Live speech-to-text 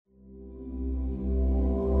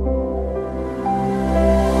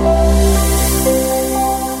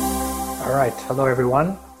Hello,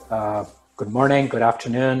 everyone. Good morning, good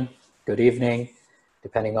afternoon, good evening,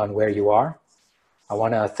 depending on where you are. I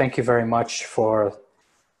want to thank you very much for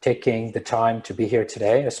taking the time to be here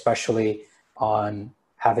today, especially on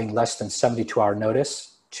having less than 72-hour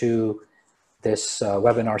notice to this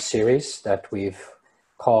webinar series that we've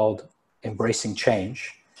called Embracing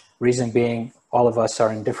Change. Reason being, all of us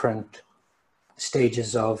are in different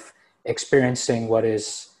stages of experiencing what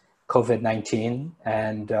is COVID-19,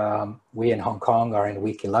 and we in Hong Kong are in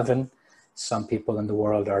week 11. Some people in the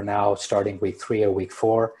world are now starting week 3 or week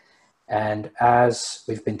 4. And as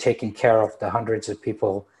we've been taking care of the hundreds of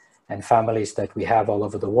people and families that we have all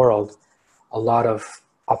over the world, a lot of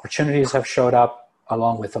opportunities have showed up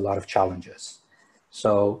along with a lot of challenges.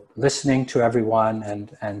 So listening to everyone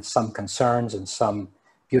and some concerns and some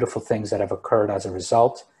beautiful things that have occurred as a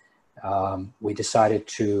result, we decided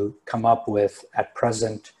to come up with, at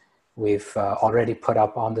present, we've already put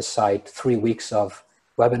up on the site 3 weeks of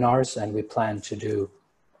webinars, and we plan to do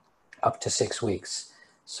up to 6 weeks.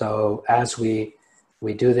 So as we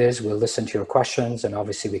do this, we'll listen to your questions, and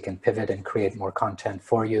obviously we can pivot and create more content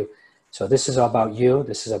for you. So this is about you,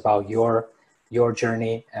 this is about your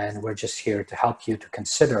journey, and we're just here to help you to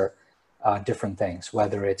consider different things,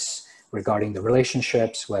 whether it's regarding the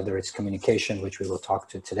relationships, whether it's communication, which we will talk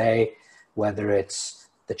to today, whether it's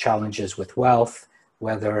the challenges with wealth,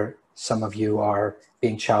 whether some of you are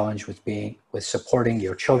being challenged with supporting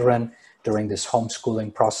your children during this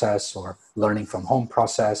homeschooling process or learning from home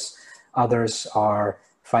process. Others are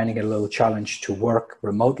finding it a little challenge to work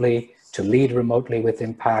remotely, to lead remotely with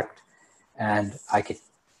impact, and I could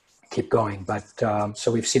keep going. But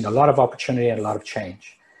so we've seen a lot of opportunity and a lot of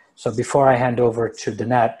change. So before I hand over to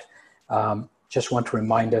Danette, just want to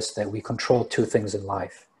remind us that we control 2 things in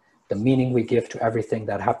life: the meaning we give to everything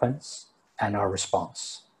that happens and our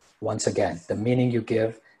response. Once again, the meaning you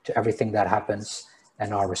give to everything that happens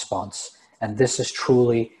and our response. And this is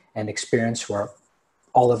truly an experience where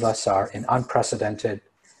all of us are in unprecedented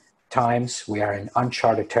times. We are in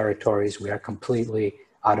uncharted territories. We are completely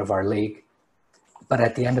out of our league. But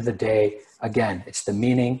at the end of the day, again, it's the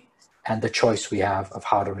meaning and the choice we have of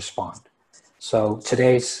how to respond. So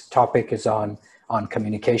today's topic is on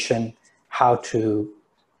communication, how to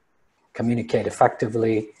communicate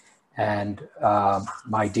effectively. And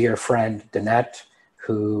my dear friend, Danette,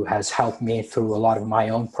 who has helped me through a lot of my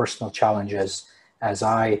own personal challenges as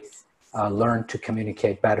I learned to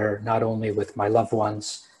communicate better, not only with my loved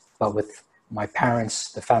ones, but with my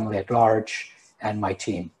parents, the family at large, and my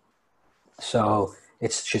team. So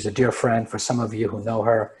she's a dear friend. For some of you who know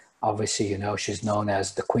her, obviously, you know, she's known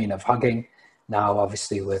as the Queen of Hugging. Now,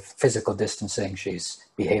 obviously, with physical distancing, she's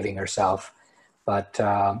behaving herself. But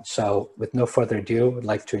so with no further ado, I'd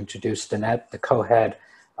like to introduce Danette, the co-head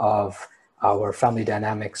of our Family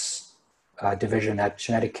Dynamics division at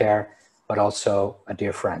Geneticare, but also a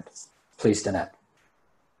dear friend. Please, Danette.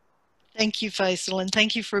 Thank you, Faisal, and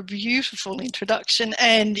thank you for a beautiful introduction.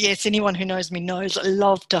 And yes, anyone who knows me knows I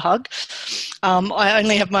love to hug. I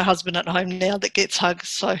only have my husband at home now that gets hugs,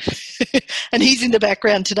 so and he's in the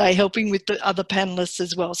background today helping with the other panelists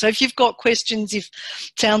as well. So if you've got questions, if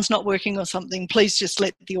sound's not working or something, please just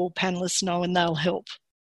let the all panelists know and they'll help.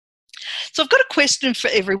 So I've got a question for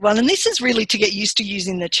everyone, and this is really to get used to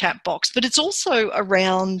using the chat box, but it's also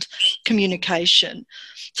around communication.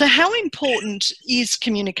 So how important is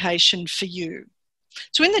communication for you?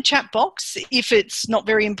 So in the chat box, if it's not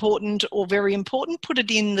very important or very important, put it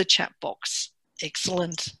in the chat box.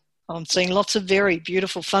 Excellent. I'm seeing lots of very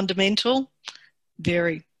beautiful, fundamental,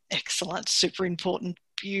 very excellent, super important,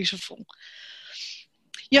 beautiful.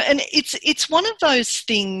 Yeah, and it's one of those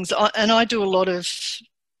things, and I do a lot of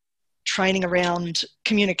training around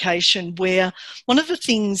communication, where one of the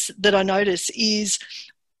things that I notice is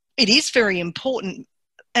it is very important,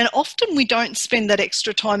 and often we don't spend that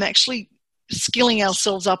extra time actually skilling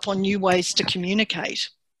ourselves up on new ways to communicate.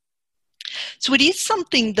 So it is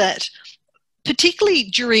something that, particularly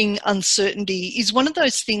during uncertainty, is one of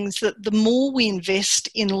those things that the more we invest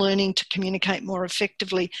in learning to communicate more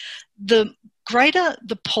effectively, the greater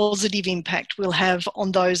the positive impact we'll have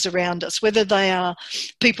on those around us, whether they are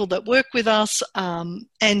people that work with us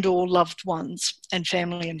and or loved ones and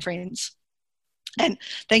family and friends. And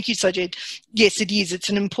thank you, Sajid. Yes, it is. It's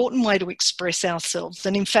an important way to express ourselves.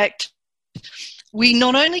 And in fact, we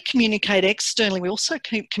not only communicate externally, we also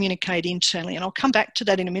communicate internally. And I'll come back to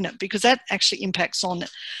that in a minute, because that actually impacts on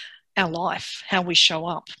our life, how we show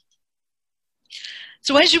up.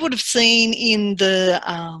 So as you would have seen in the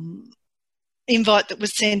invite that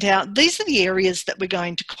was sent out, these are the areas that we're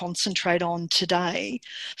going to concentrate on today.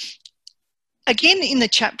 again, in the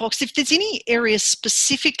chat box, if there's any areas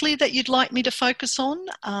specifically that you'd like me to focus on,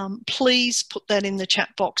 please put that in the chat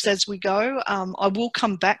box as we go. I will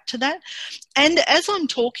come back to that. And as I'm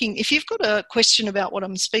talking, if you've got a question about what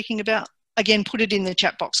I'm speaking about, again, put it in the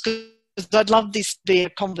chat box, because I'd love this to be a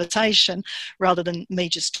conversation rather than me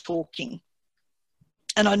just talking.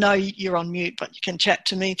 And I know you're on mute, but you can chat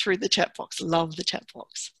to me through the chat box. Love the chat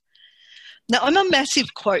box. Now, I'm a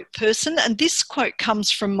massive quote person, and this quote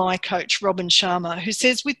comes from my coach, Robin Sharma, who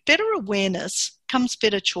says, with better awareness comes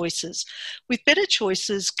better choices. With better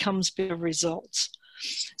choices comes better results.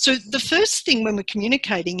 So the first thing when we're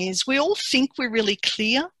communicating is we all think we're really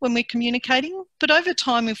clear when we're communicating, but over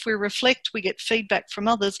time, if we reflect, we get feedback from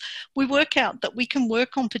others, we work out that we can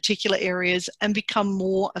work on particular areas and become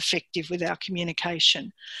more effective with our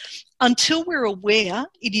communication. Until we're aware,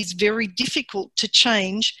 it is very difficult to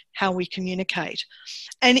change how we communicate.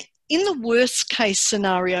 And in the worst case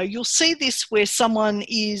scenario, you'll see this where someone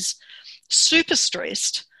is super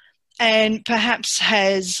stressed and perhaps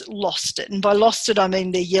has lost it. And by lost it, I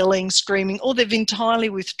mean they're yelling, screaming, or they've entirely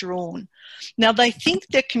withdrawn. Now, they think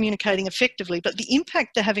they're communicating effectively, but the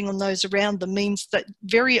impact they're having on those around them means that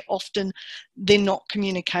very often they're not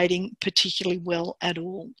communicating particularly well at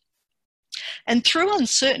all. And through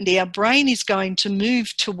uncertainty, our brain is going to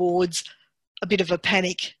move towards a bit of a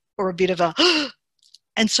panic or a bit of a,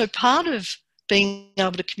 and so part of being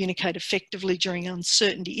able to communicate effectively during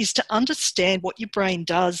uncertainty is to understand what your brain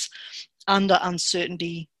does under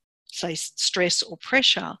uncertainty, say stress or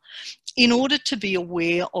pressure, in order to be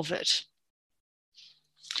aware of it.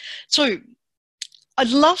 So I'd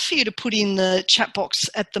love for you to put in the chat box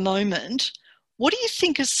at the moment, what do you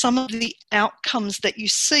think are some of the outcomes that you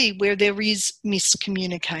see where there is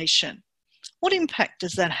miscommunication? What impact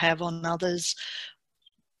does that have on others?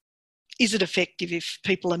 Is it effective if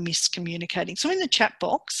people are miscommunicating? So in the chat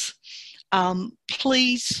box,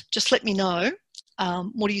 please just let me know,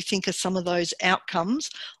 what do you think are some of those outcomes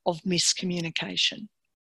of miscommunication?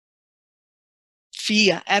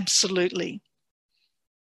 Fear, absolutely.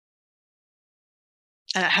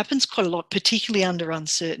 And it happens quite a lot, particularly under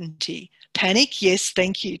uncertainty. Panic, yes,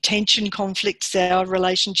 thank you. Tension, conflict, sour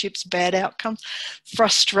relationships, bad outcomes.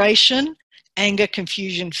 Frustration, anger,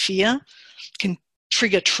 confusion, fear can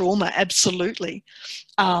trigger trauma, absolutely.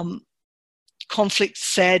 Conflict,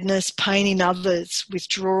 sadness, pain in others,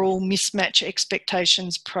 withdrawal, mismatch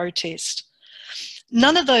expectations, protest.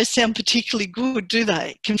 None of those sound particularly good, do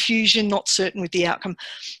they? Confusion, not certain with the outcome.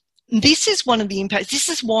 This is one of the impacts. This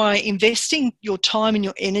is why investing your time and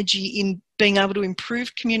your energy in being able to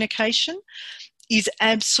improve communication is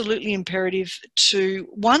absolutely imperative to,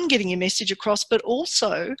 one, getting your message across, but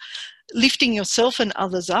also lifting yourself and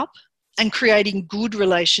others up and creating good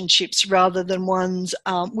relationships rather than ones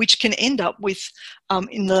which can end up with,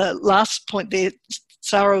 in the last point there,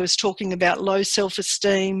 Sarah was talking about low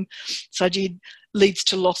self-esteem, Sajid, leads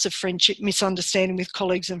to loss of friendship, misunderstanding with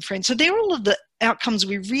colleagues and friends. So they're all of the outcomes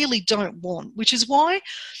we really don't want, which is why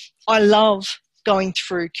I love going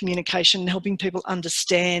through communication and helping people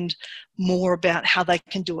understand more about how they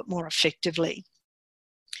can do it more effectively.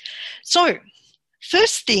 So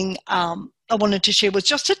first thing I wanted to share was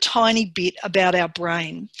just a tiny bit about our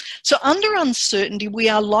brain. So under uncertainty, we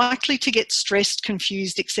are likely to get stressed,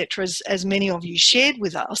 confused, etc., as many of you shared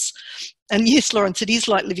with us. And yes, Lawrence, it is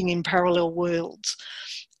like living in parallel worlds.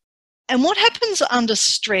 And what happens under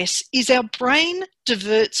stress is our brain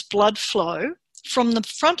diverts blood flow from the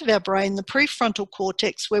front of our brain, the prefrontal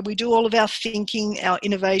cortex, where we do all of our thinking, our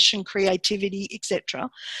innovation, creativity, etc.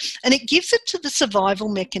 And it gives it to the survival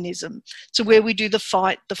mechanism. So where we do the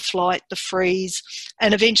fight, the flight, the freeze,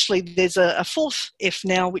 and eventually there's a fourth F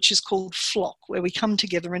now, which is called flock, where we come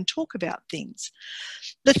together and talk about things.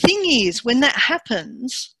 The thing is, when that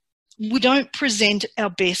happens, we don't present our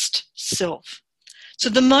best self. So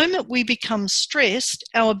the moment we become stressed,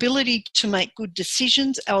 our ability to make good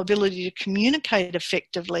decisions, our ability to communicate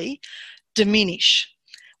effectively diminish.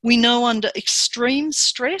 We know under extreme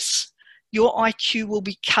stress, your IQ will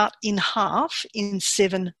be cut in half in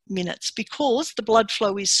 7 minutes because the blood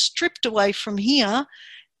flow is stripped away from here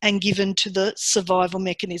and given to the survival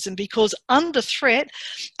mechanism, because under threat,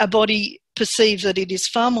 our body perceives that it is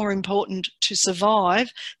far more important to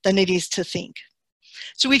survive than it is to think.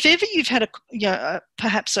 So if ever you've had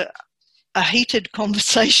perhaps a heated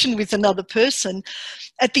conversation with another person,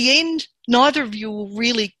 at the end, neither of you will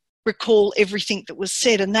really recall everything that was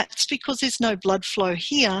said, and that's because there's no blood flow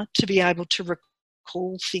here to be able to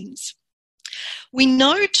recall things. We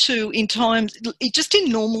know too, just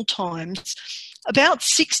in normal times, about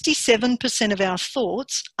 67% of our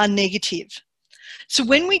thoughts are negative. So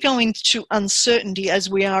when we go into uncertainty, as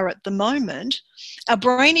we are at the moment, our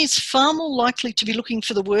brain is far more likely to be looking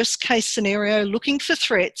for the worst case scenario, looking for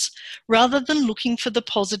threats, rather than looking for the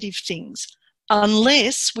positive things.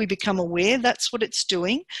 Unless we become aware that's what it's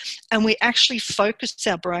doing and we actually focus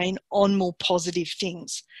our brain on more positive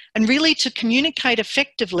things. And really, to communicate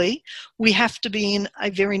effectively, we have to be in a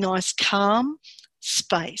very nice calm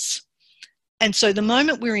space. And so the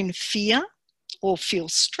moment we're in fear or feel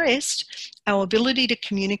stressed, our ability to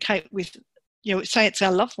communicate with, say it's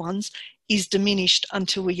our loved ones, is diminished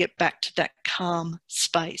until we get back to that calm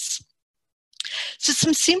space. So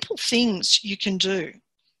some simple things you can do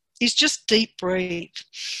is just deep breathe.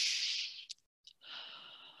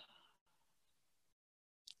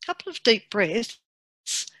 A couple of deep breaths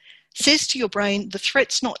says to your brain, the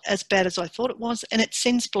threat's not as bad as I thought it was, and it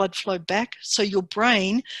sends blood flow back so your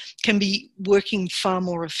brain can be working far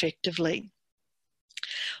more effectively.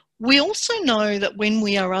 We also know that when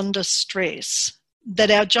we are under stress,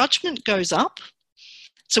 that our judgment goes up.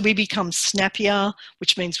 So we become snappier,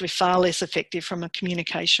 which means we're far less effective from a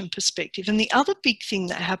communication perspective. And the other big thing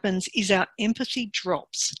that happens is our empathy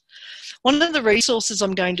drops. One of the resources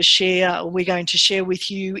I'm going to share, or we're going to share with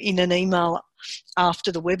you in an email after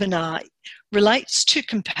the webinar, relates to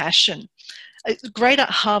compassion. A great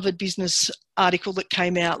Harvard Business article that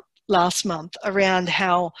came out last month around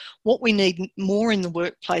how what we need more in the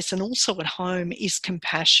workplace and also at home is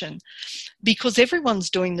compassion, because everyone's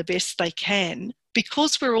doing the best they can.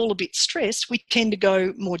 Because we're all a bit stressed, we tend to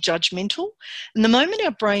go more judgmental. And the moment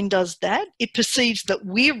our brain does that, it perceives that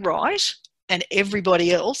we're right and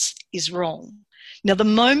everybody else is wrong. Now, the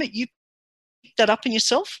moment you pick that up in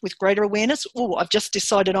yourself with greater awareness, oh, I've just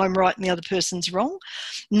decided I'm right and the other person's wrong,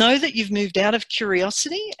 know that you've moved out of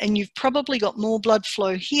curiosity and you've probably got more blood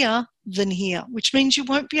flow here than here, which means you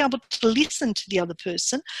won't be able to listen to the other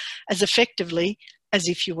person as effectively as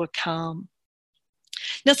if you were calm.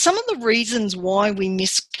 Now, some of the reasons why we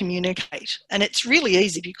miscommunicate, and it's really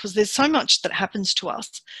easy because there's so much that happens to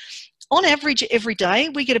us. On average, every day,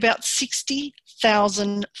 we get about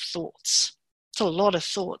 60,000 thoughts. It's a lot of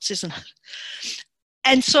thoughts, isn't it?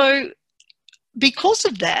 And so because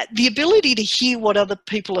of that, the ability to hear what other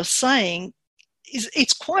people are saying,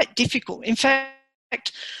 it's quite difficult. In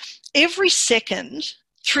fact, every second,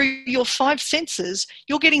 through your 5 senses,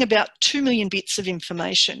 you're getting about 2 million bits of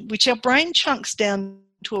information, which our brain chunks down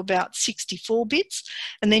to about 64 bits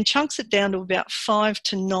and then chunks it down to about 5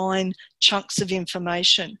 to 9 chunks of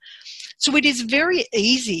information. So it is very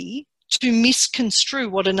easy to misconstrue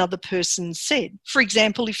what another person said. For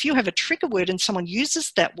example, if you have a trigger word and someone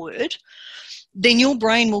uses that word, then your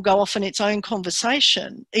brain will go off in its own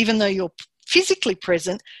conversation. Even though you're physically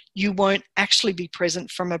present, you won't actually be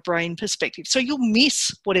present from a brain perspective. So you'll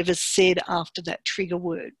miss whatever's said after that trigger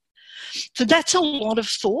word. So that's a lot of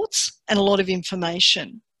thoughts and a lot of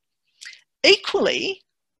information. Equally,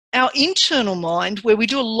 our internal mind, where we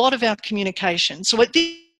do a lot of our communication. So at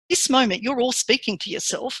this moment, you're all speaking to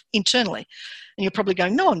yourself internally. And you're probably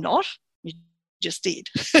going, no, I'm not. You just did.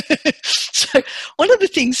 So one of the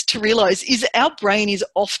things to realize is our brain is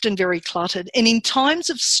often very cluttered. And in times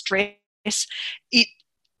of stress, it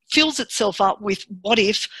fills itself up with what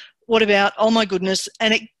if, what about, oh my goodness,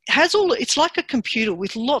 and it has it's like a computer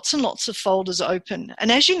with lots and lots of folders open.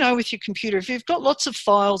 And as you know with your computer, if you've got lots of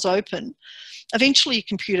files open, eventually your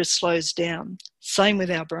computer slows down. Same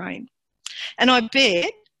with our brain. And I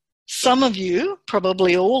bet some of you,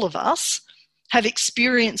 probably all of us, have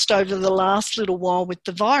experienced over the last little while with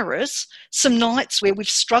the virus some nights where we've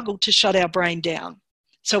struggled to shut our brain down.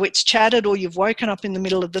 So it's chattered, or you've woken up in the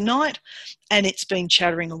middle of the night and it's been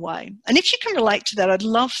chattering away. And if you can relate to that, I'd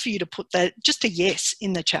love for you to put that, just a yes,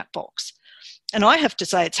 in the chat box. And I have to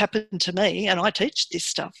say it's happened to me, and I teach this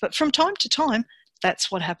stuff. But from time to time,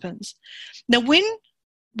 that's what happens. Now, when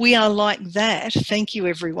we are like that, thank you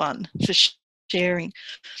everyone for sharing.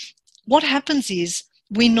 What happens is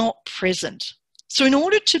we're not present. So in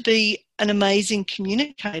order to be an amazing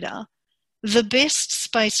communicator, the best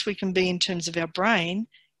space we can be in terms of our brain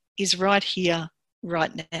is right here,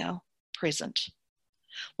 right now, present.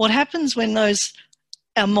 What happens when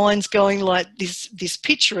our mind's going like this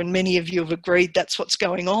picture, and many of you have agreed that's what's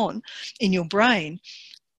going on in your brain,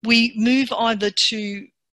 we move either to,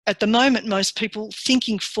 at the moment, most people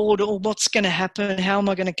thinking forward, or what's going to happen, how am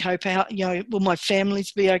I going to cope, will my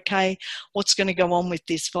families be okay, what's going to go on with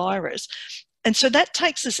this virus? And so that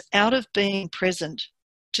takes us out of being present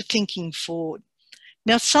to thinking forward.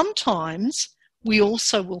 Now, sometimes we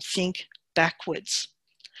also will think backwards.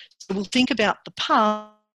 So we'll think about the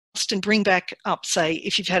past and bring back up, say,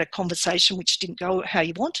 if you've had a conversation which didn't go how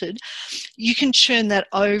you wanted, you can churn that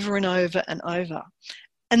over and over and over.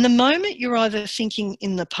 And the moment you're either thinking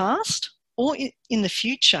in the past or in the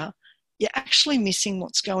future, you're actually missing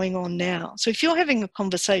what's going on now. So if you're having a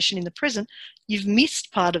conversation in the present, you've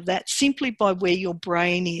missed part of that simply by where your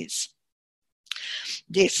brain is.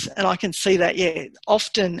 Yes, and I can see that, yeah.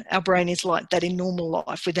 Often our brain is like that in normal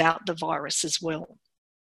life without the virus as well.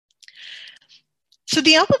 So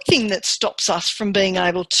the other thing that stops us from being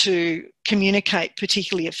able to communicate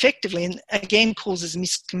particularly effectively, and again causes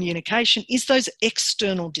miscommunication, is those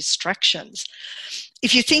external distractions.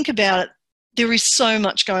 If you think about it, there is so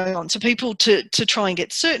much going on. So people to try and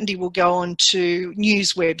get certainty will go on to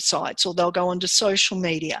news websites, or they'll go onto social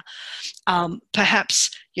media. Perhaps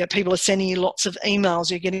people are sending you lots of emails,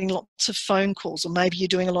 you're getting lots of phone calls, or maybe you're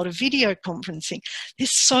doing a lot of video conferencing.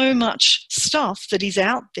 There's so much stuff that is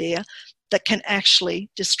out there that can actually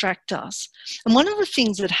distract us. And one of the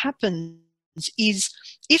things that happens is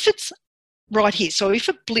if it's right here, so if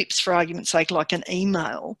it blips, for argument's sake, like an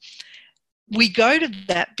email, we go to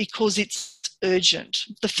that because it's urgent.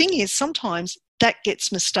 The thing is, sometimes that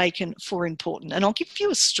gets mistaken for important. And I'll give you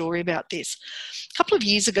a story about this. A couple of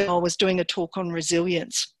years ago, I was doing a talk on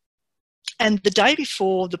resilience. And the day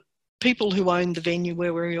before, the people who owned the venue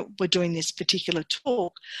where we were doing this particular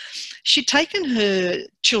talk, she'd taken her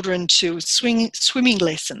children to swimming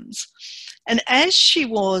lessons. And as she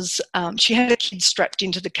was, she had a kid strapped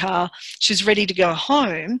into the car, she was ready to go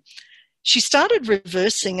home, she started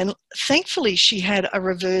reversing, and thankfully she had a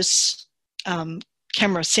reverse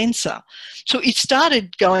camera sensor. So it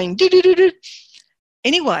started going doo-doo-doo-doo.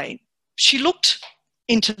 Anyway, she looked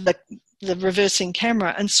into the reversing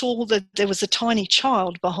camera and saw that there was a tiny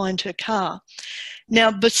child behind her car.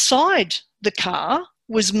 Now, beside the car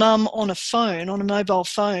was mum on a mobile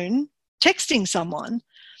phone, texting someone,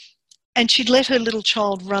 and she'd let her little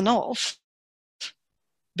child run off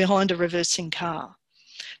behind a reversing car.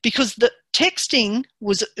 Because the texting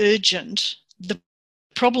was urgent, the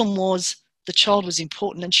problem was the child was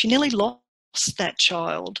important, and she nearly lost that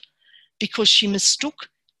child because she mistook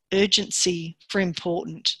urgency for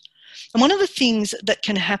important. And one of the things that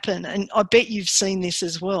can happen, and I bet you've seen this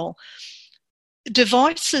as well,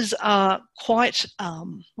 devices are quite,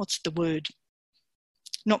 what's the word?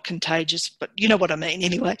 Not contagious, but you know what I mean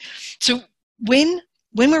anyway. So when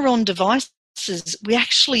we're on devices, we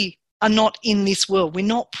actually are not in this world. We're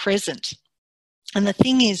not present. And the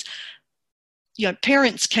thing is,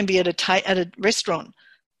 parents can be at a restaurant,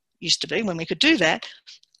 used to be when we could do that,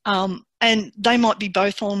 and they might be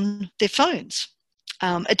both on their phones.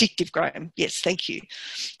 Addictive, Graham. Yes, thank you.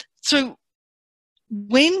 So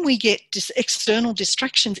when we get external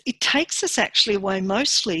distractions, it takes us actually away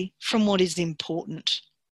mostly from what is important.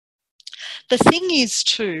 The thing is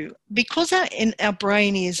too, because our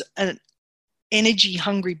brain is an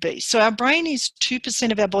energy-hungry beast, so our brain is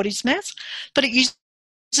 2% of our body's mass, but it uses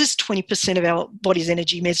 20% of our body's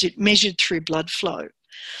energy measured through blood flow.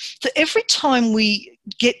 So every time we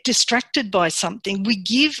get distracted by something, we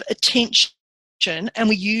give attention and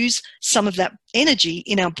we use some of that energy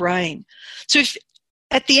in our brain. So if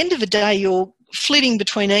at the end of the day you're flitting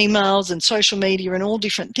between emails and social media and all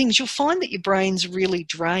different things, you'll find that your brain's really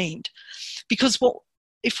drained. Because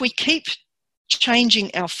if we keep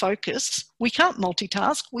changing our focus, we can't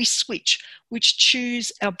multitask, we switch, which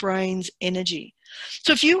chews our brain's energy.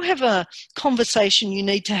 So if you have a conversation you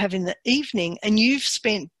need to have in the evening and you've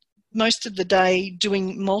spent most of the day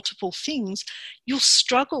doing multiple things, you'll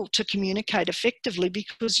struggle to communicate effectively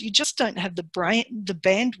because you just don't have the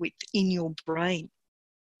bandwidth in your brain.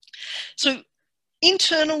 So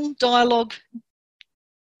internal dialogue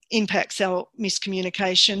impacts our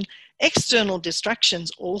miscommunication. External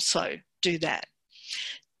distractions also do that.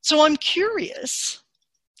 So I'm curious,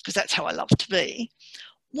 because that's how I love to be,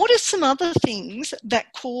 what are some other things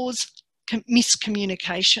that cause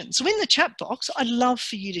miscommunication? So in the chat box, I'd love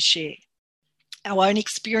for you to share our own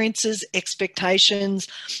experiences, expectations,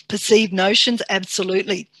 perceived notions.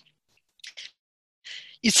 Absolutely.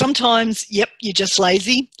 Sometimes, you're just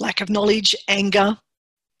lazy, lack of knowledge, anger,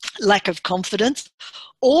 lack of confidence.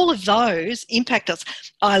 All of those impact us.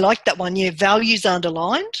 I like that one. Yeah, values aren't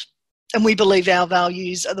aligned, and we believe our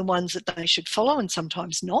values are the ones that they should follow, and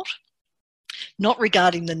sometimes not. Not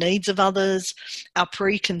regarding the needs of others, our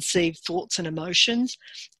preconceived thoughts and emotions,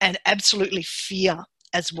 and absolutely fear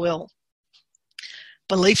as well.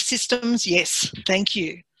 Belief systems, yes, thank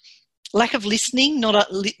you. Lack of listening,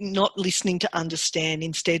 not listening to understand,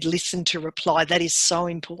 instead listen to reply. That is so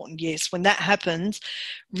important, yes. When that happens,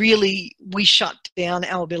 really we shut down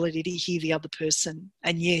our ability to hear the other person.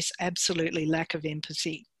 And yes, absolutely lack of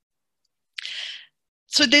empathy.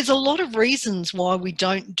 So there's a lot of reasons why we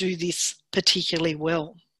don't do this particularly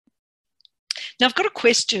well. Now, I've got a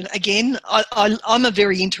question. Again, I'm a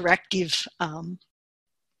very interactive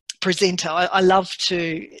presenter. I love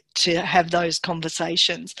to have those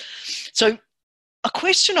conversations. So a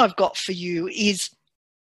question I've got for you is,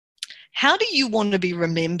 how do you want to be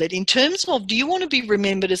remembered in terms of, do you want to be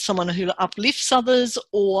remembered as someone who uplifts others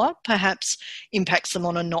or perhaps impacts them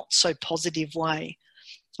on a not so positive way?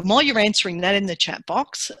 And while you're answering that in the chat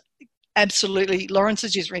box, absolutely, Lawrence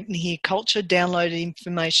has just written here, culture, downloaded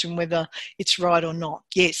information, whether it's right or not.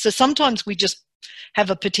 Yes, so sometimes we just have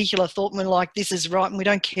a particular thought and we're like, this is right, and we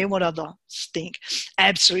don't care what others think.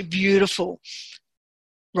 Absolutely beautiful.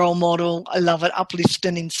 Role model, I love it, uplift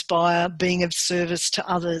and inspire, being of service to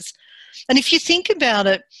others. And if you think about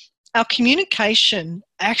it, our communication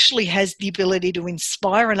actually has the ability to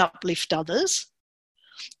inspire and uplift others.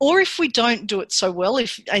 Or if we don't do it so well,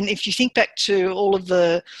 if you think back to all of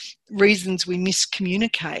the reasons we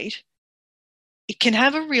miscommunicate, it can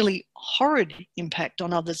have a really horrid impact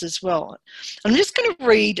on others as well. I'm just going to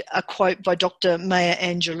read a quote by Dr. Maya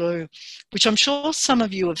Angelou, which I'm sure some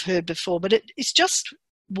of you have heard before, but it's just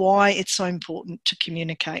why it's so important to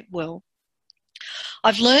communicate well.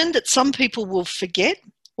 I've learned that some people will forget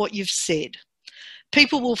what you've said.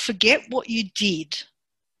 People will forget what you did,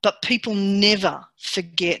 but people never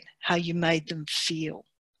forget how you made them feel.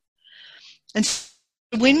 And so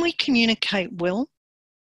when we communicate well,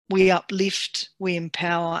 we uplift, we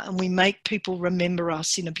empower, and we make people remember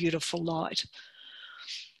us in a beautiful light.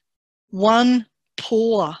 One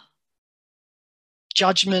poor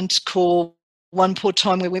judgment call, one poor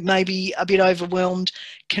time where we may be a bit overwhelmed,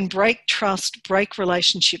 can break trust, break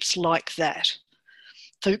relationships like that.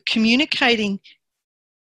 So communicating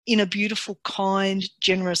in a beautiful, kind,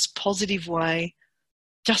 generous, positive way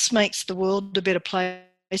just makes the world a better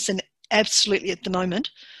place. And absolutely at the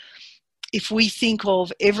moment, if we think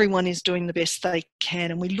of everyone is doing the best they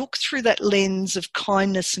can and we look through that lens of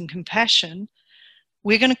kindness and compassion,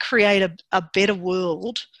 we're going to create a better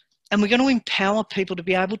world, and we're going to empower people to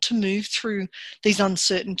be able to move through these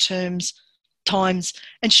uncertain times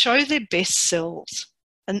and show their best selves.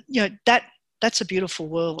 And that's a beautiful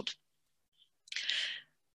world.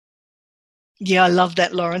 Yeah, I love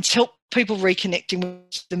that, Lawrence. Help people reconnecting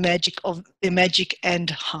with the magic of their magic and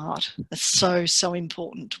heart. That's so, so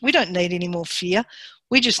important. We don't need any more fear.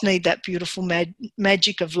 We just need that beautiful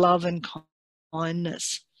magic of love and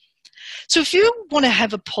kindness. So if you want to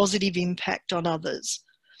have a positive impact on others,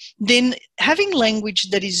 then having language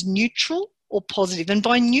that is neutral or positive, and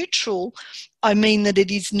by neutral, I mean that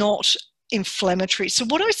it is not inflammatory. So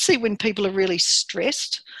what I see when people are really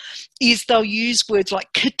stressed is they'll use words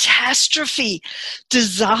like catastrophe,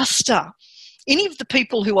 disaster. Any of the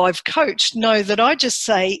people who I've coached know that I just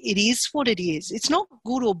say it is what it is. It's not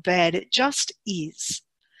good or bad, it just is.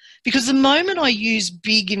 Because the moment I use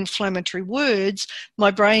big inflammatory words, my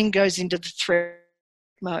brain goes into the threat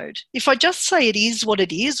mode. If I just say it is what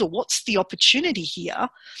it is, or what's the opportunity here,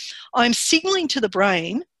 I'm signaling to the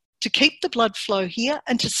brain to keep the blood flow here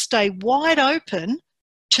and to stay wide open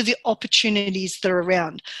to the opportunities that are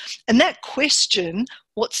around. And that question,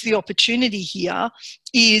 what's the opportunity here,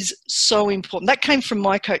 is so important. That came from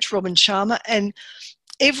my coach, Robin Sharma, and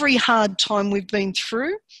every hard time we've been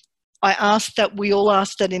through, I ask that, we all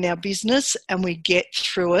ask that in our business, and we get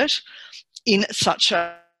through it in such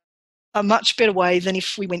a much better way than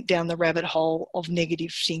if we went down the rabbit hole of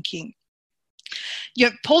negative thinking.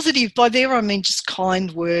 Positive, by there I mean just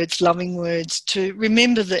kind words, loving words, to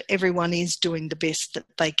remember that everyone is doing the best that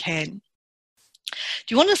they can. Do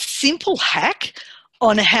you want a simple hack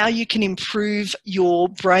on how you can improve your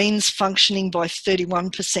brain's functioning by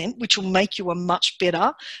 31%, which will make you a much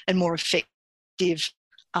better and more effective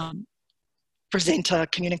presenter,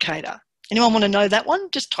 communicator? Anyone want to know that one?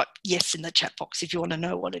 Just type yes in the chat box if you want to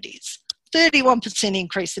know what it is. 31%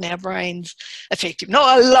 increase in our brain's effective. No,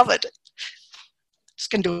 I love it. Just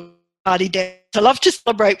going to do a party dance. I love to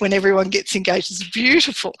celebrate when everyone gets engaged. It's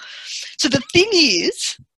beautiful. So the thing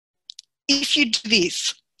is, if you do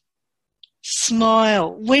this,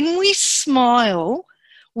 smile. When we smile,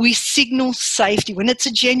 we signal safety, when it's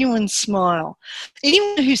a genuine smile.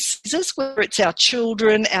 Anyone who sees us, whether it's our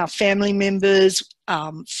children, our family members,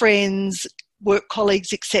 friends, work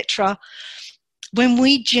colleagues, etc., when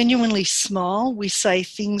we genuinely smile, we say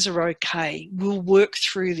things are okay. We'll work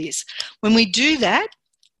through this. When we do that,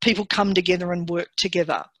 people come together and work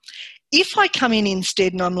together. If I come in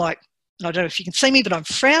instead and I'm like, I don't know if you can see me, but I'm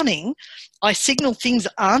frowning, I signal things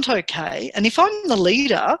aren't okay. And if I'm the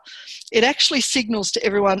leader, it actually signals to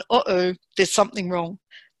everyone, uh-oh, there's something wrong.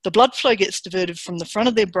 the blood flow gets diverted from the front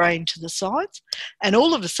of their brain to the sides, and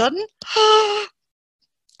all of a sudden,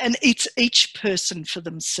 and it's each person for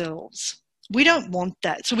themselves. We don't want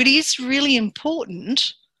that. So it is really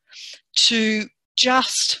important to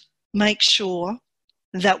just make sure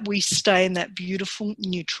that we stay in that beautiful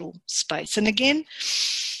neutral space. And again,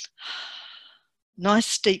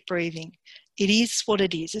 nice deep breathing. It is what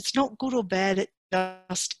it is. It's not good or bad, it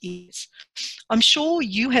just is. I'm sure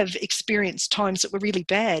you have experienced times that were really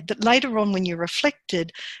bad that later on when you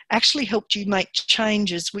reflected actually helped you make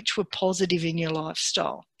changes which were positive in your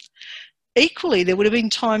lifestyle. Equally, there would have been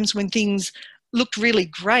times when things looked really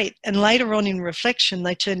great and later on in reflection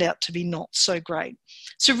they turned out to be not so great.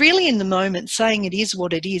 So really in the moment, saying it is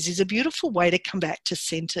what it is a beautiful way to come back to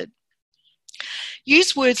centered.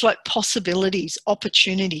 Use words like possibilities,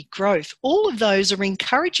 opportunity, growth. All of those are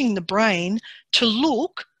encouraging the brain to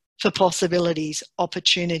look for possibilities,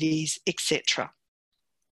 opportunities, etc.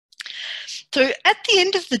 So at the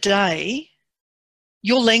end of the day,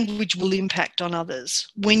 your language will impact on others.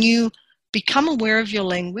 When you become aware of your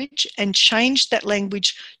language and change that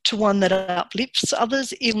language to one that uplifts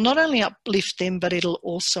others, it'll not only uplift them, but it'll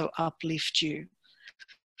also uplift you.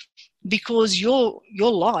 Because your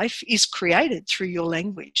life is created through your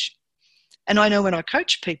language. And I know when I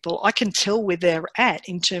coach people, I can tell where they're at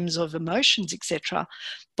in terms of emotions, etc.,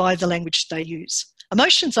 by the language they use.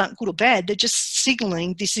 Emotions aren't good or bad, they're just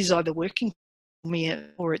signaling this is either working for me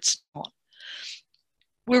or it's not.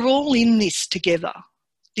 We're all in this together,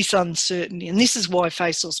 this uncertainty, and this is why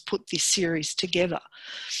Faisal's put this series together.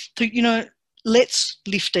 So, let's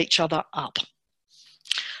lift each other up.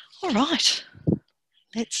 All right.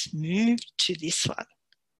 Let's move to this one.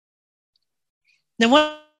 Now,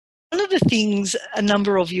 one of the things a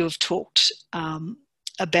number of you have talked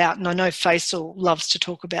about, and I know Faisal loves to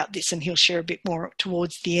talk about this and he'll share a bit more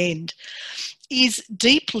towards the end, is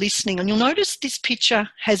deep listening. And you'll notice this picture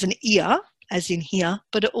has an ear, as in here,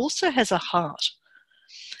 but it also has a heart.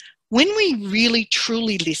 When we really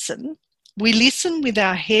truly listen, we listen with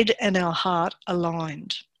our head and our heart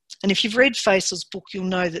aligned. And if you've read Faisal's book, you'll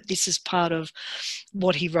know that this is part of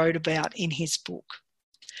what he wrote about in his book.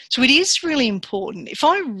 So it is really important. If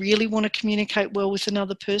I really want to communicate well with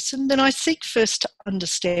another person, then I seek first to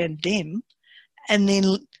understand them. And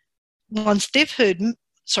then once I've heard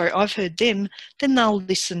them, then they'll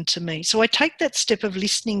listen to me. So I take that step of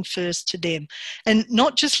listening first to them. And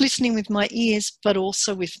not just listening with my ears, but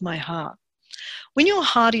also with my heart. When your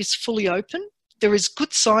heart is fully open, there is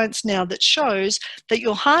good science now that shows that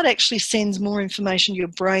your heart actually sends more information to your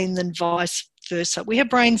brain than vice versa. We have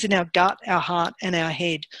brains in our gut, our heart, and our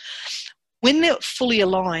head. When they're fully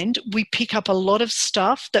aligned, we pick up a lot of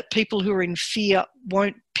stuff that people who are in fear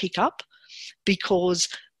won't pick up because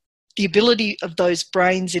the ability of those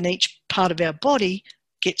brains in each part of our body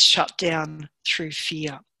gets shut down through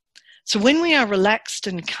fear. So when we are relaxed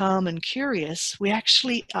and calm and curious, we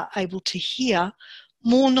actually are able to hear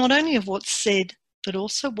more not only of what's said, but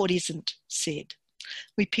also what isn't said.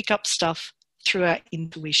 We pick up stuff through our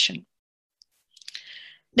intuition.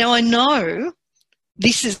 Now, I know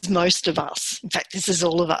this is most of us. In fact, this is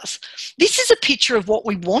all of us. This is a picture of what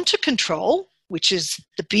we want to control, which is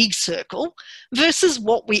the big circle, versus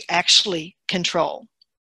what we actually control.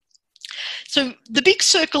 So the big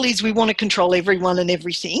circle is we want to control everyone and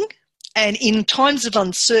everything. And in times of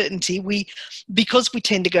uncertainty, because we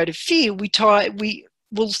tend to go to fear, we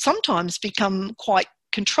will sometimes become quite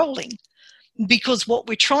controlling because what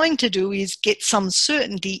we're trying to do is get some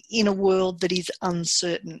certainty in a world that is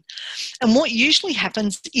uncertain. And what usually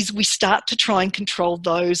happens is we start to try and control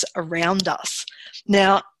those around us.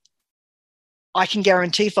 Now, I can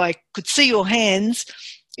guarantee if I could see your hands,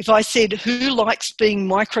 if I said, who likes being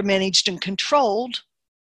micromanaged and controlled,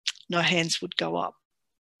 no hands would go up.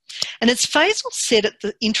 And as Faisal said at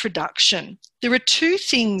the introduction, there are two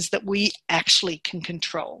things that we actually can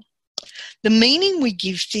control. The meaning we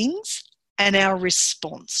give things and our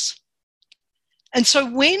response. And so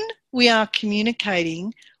when we are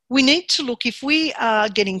communicating, we need to look, if we are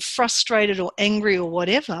getting frustrated or angry or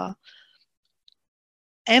whatever,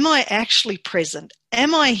 am I actually present?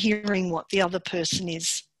 Am I hearing what the other person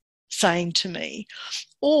is saying to me?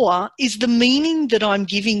 Or is the meaning that I'm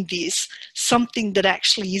giving this something that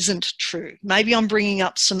actually isn't true? Maybe I'm bringing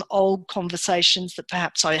up some old conversations that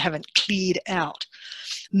perhaps I haven't cleared out.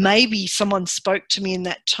 Maybe someone spoke to me in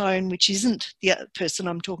that tone, which isn't the person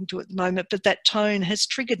I'm talking to at the moment, but that tone has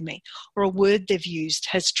triggered me, or a word they've used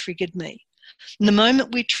has triggered me. And the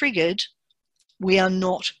moment we're triggered, we are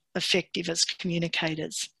not effective as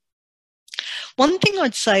communicators. One thing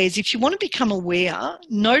I'd say is if you want to become aware,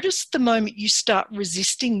 notice the moment you start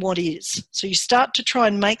resisting what is. So you start to try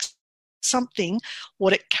and make something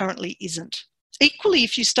what it currently isn't. Equally,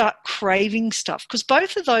 if you start craving stuff, because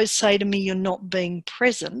both of those say to me you're not being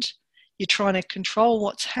present, you're trying to control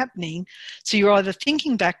what's happening. So you're either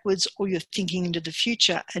thinking backwards or you're thinking into the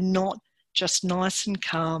future and not just nice and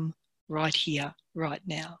calm right here, right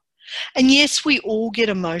now. And yes, we all get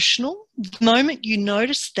emotional. The moment you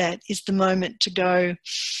notice that is the moment to go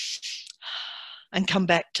and come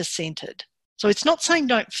back to centered. So it's not saying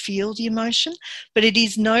don't feel the emotion, but it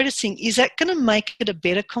is noticing, is that going to make it a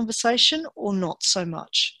better conversation or not so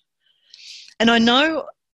much? And I know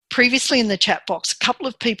previously in the chat box, a couple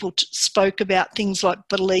of people spoke about things like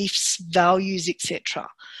beliefs, values, etc.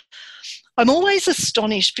 I'm always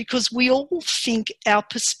astonished because we all think our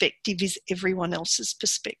perspective is everyone else's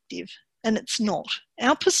perspective, and it's not.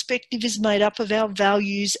 Our perspective is made up of our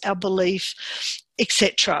values, our belief,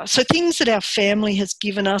 etc. So things that our family has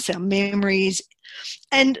given us, our memories,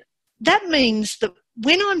 and that means that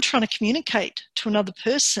when I'm trying to communicate to another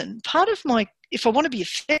person, part of my, if I want to be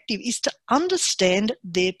effective, is to understand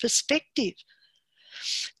their perspective.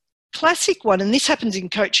 Classic one, and this happens in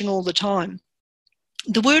coaching all the time,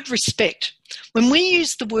 the word respect. When we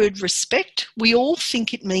use the word respect, we all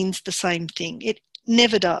think it means the same thing. It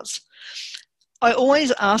never does. I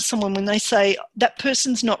always ask someone when they say, that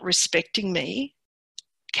person's not respecting me,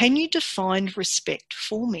 can you define respect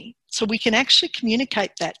for me? So we can actually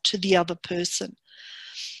communicate that to the other person.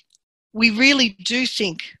 We really do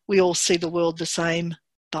think we all see the world the same,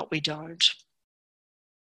 but we don't.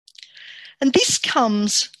 And this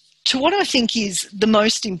comes to what I think is the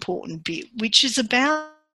most important bit, which is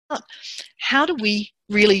about how do we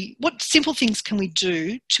really, what simple things can we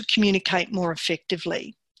do to communicate more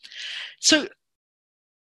effectively? So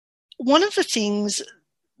one of the things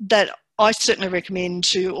that I certainly recommend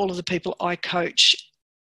to all of the people I coach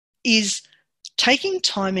is taking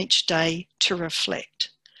time each day to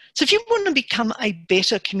reflect. So if you want to become a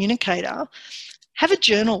better communicator, have a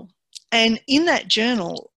journal. And in that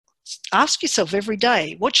journal, ask yourself every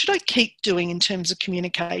day, what should I keep doing in terms of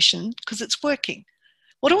communication because it's working?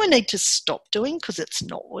 What do I need to stop doing because it's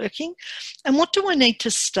not working? And what do I need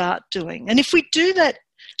to start doing? And if we do that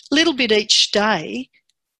little bit each day,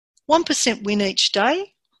 1% win each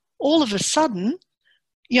day, all of a sudden,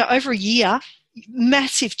 over a year,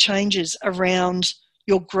 massive changes around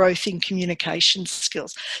your growth in communication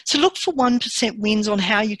skills. So look for 1% wins on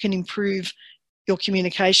how you can improve your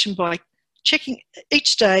communication by checking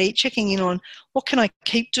each day, checking in on what can I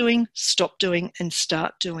keep doing, stop doing, and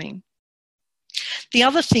start doing. The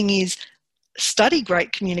other thing is study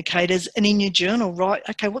great communicators and in your journal write,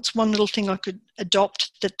 okay, what's one little thing I could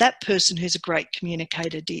adopt that person who's a great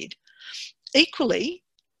communicator did? Equally,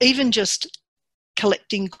 even just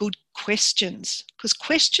collecting good questions, because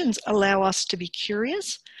questions allow us to be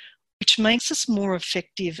curious, which makes us more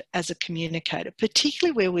effective as a communicator,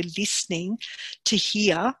 particularly where we're listening to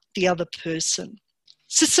hear the other person.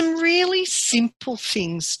 So some really simple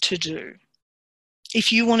things to do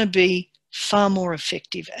if you want to be far more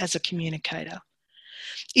effective as a communicator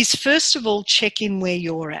is first of all check in where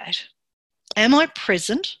you're at. Am I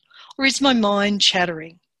present or is my mind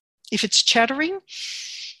chattering? If it's chattering,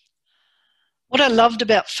 what I loved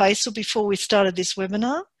about Faisal before we started this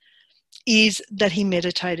webinar is that he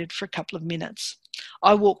meditated for a couple of minutes.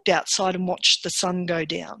 I walked outside and watched the sun go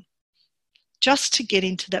down just to get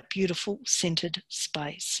into that beautiful centered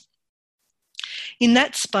space. In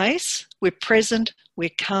that space, we're present,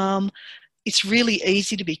 we're calm. It's really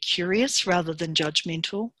easy to be curious rather than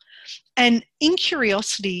judgmental. And in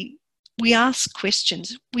curiosity, we ask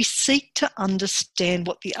questions. We seek to understand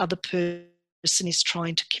what the other person is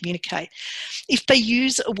trying to communicate. If they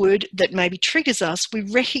use a word that maybe triggers us, we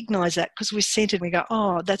recognize that because we're centered. We go,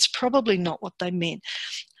 oh, that's probably not what they meant.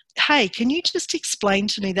 Hey, can you just explain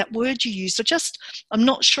to me that word you used? I'm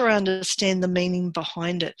not sure I understand the meaning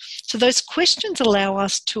behind it. So those questions allow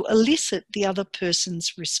us to elicit the other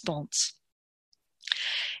person's response.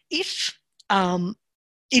 If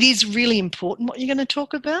it is really important what you're going to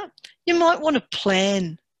talk about, you might want to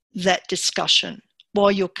plan that discussion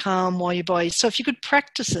while you're calm, while you're by. So if you could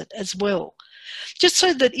practice it as well, just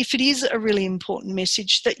so that if it is a really important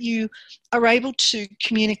message, that you are able to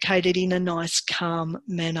communicate it in a nice, calm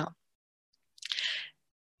manner.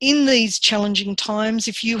 In these challenging times,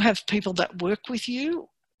 if you have people that work with you,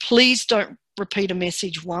 please don't repeat a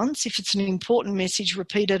message once. If it's an important message,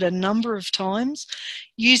 repeat it a number of times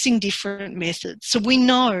using different methods. So we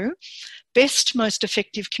know best, most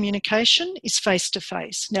effective communication is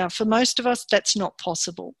face-to-face. Now, for most of us, that's not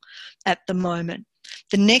possible at the moment.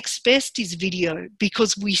 The next best is video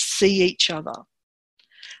because we see each other.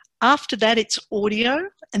 After that, it's audio,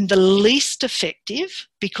 and the least effective,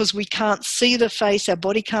 because we can't see the face, our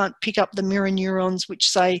body can't pick up the mirror neurons which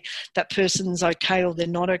say that person's okay or they're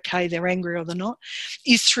not okay, they're angry or they're not,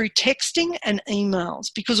 is through texting and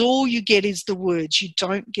emails, because all you get is the words, you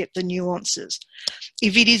don't get the nuances.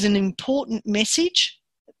 If it is an important message,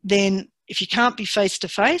 then if you can't be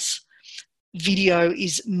face-to-face, video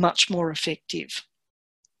is much more effective.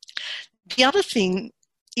 The other thing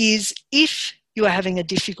is, if you are having a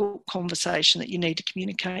difficult conversation that you need to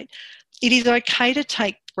communicate, it is okay to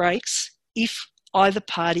take breaks if either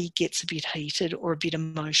party gets a bit heated or a bit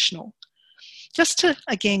emotional. Just to,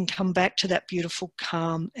 again, come back to that beautiful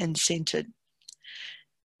calm and centered.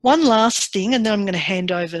 One last thing, and then I'm going to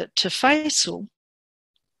hand over to Faisal,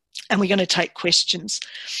 and we're going to take questions,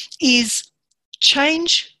 is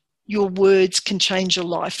change. Your words can change your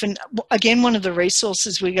life. And again, one of the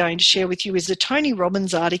resources we're going to share with you is a Tony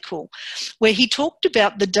Robbins article where he talked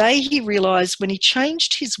about the day he realised when he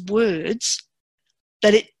changed his words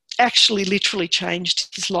that it actually literally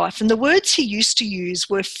changed his life. And the words he used to use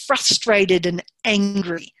were frustrated and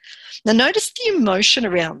angry. Now notice the emotion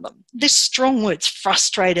around them. They're strong words,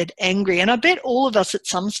 frustrated, angry. And I bet all of us at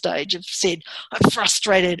some stage have said, I'm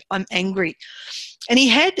frustrated, I'm angry. And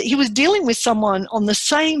he was dealing with someone on the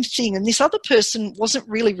same thing, and this other person wasn't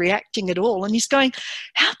really reacting at all. And he's going,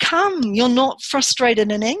 how come you're not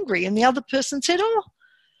frustrated and angry? And the other person said, oh,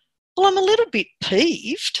 well, I'm a little bit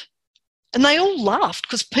peeved. And they all laughed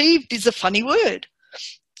because peeved is a funny word.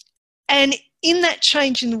 And in that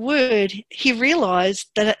change in the word, he realised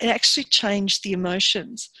that it actually changed the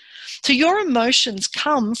emotions. So your emotions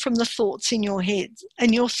come from the thoughts in your head,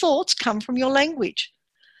 and your thoughts come from your language.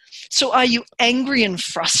 So are you angry and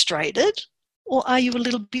frustrated, or are you a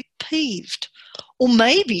little bit peeved? Or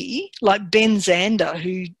maybe like Ben Zander,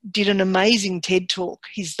 who did an amazing TED talk.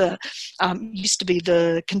 He's used to be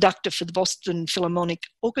the conductor for the Boston Philharmonic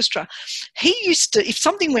Orchestra. He used to, if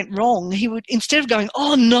something went wrong, he would, instead of going,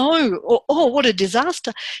 oh no, or oh, what a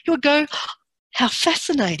disaster, he would go, how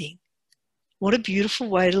fascinating. What a beautiful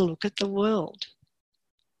way to look at the world.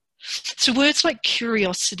 So words like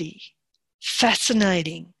curiosity,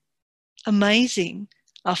 fascinating, amazing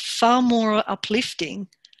are far more uplifting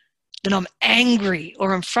than I'm angry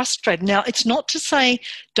or I'm frustrated. Now, it's not to say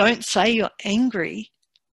don't say you're angry,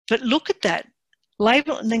 but look at that,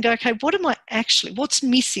 label it, and then go, okay, what's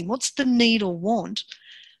missing? What's the need or want?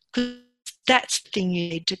 Because that's the thing you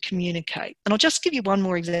need to communicate. And I'll just give you one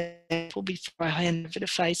more example before I hand over to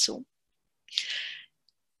Faisal.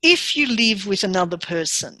 If you live with another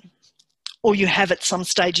person, or you have at some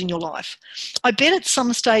stage in your life, I bet at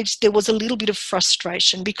some stage there was a little bit of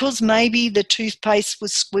frustration because maybe the toothpaste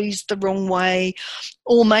was squeezed the wrong way,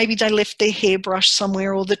 or maybe they left their hairbrush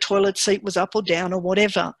somewhere, or the toilet seat was up or down, or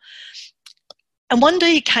whatever. And one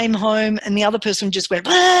day you came home and the other person just went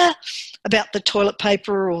about the toilet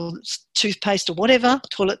paper or toothpaste or whatever,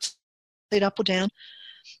 toilet seat up or down.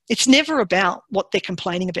 It's never about what they're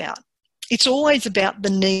complaining about. It's always about the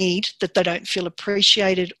need that they don't feel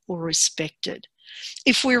appreciated or respected.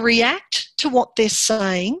 If we react to what they're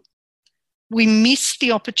saying, we miss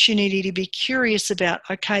the opportunity to be curious about,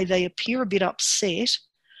 okay, they appear a bit upset.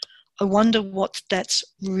 I wonder what that's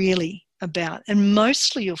really about. And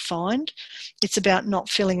mostly you'll find it's about not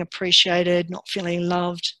feeling appreciated, not feeling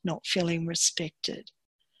loved, not feeling respected.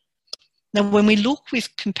 Now, when we look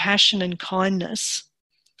with compassion and kindness,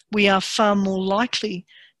 we are far more likely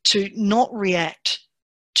to not react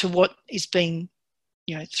to what is being,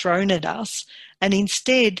 thrown at us, and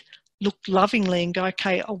instead look lovingly and go,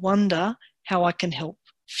 okay, I wonder how I can help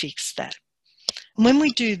fix that. And when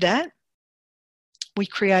we do that, we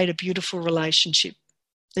create a beautiful relationship.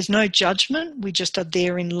 There's no judgment. We just are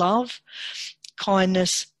there in love,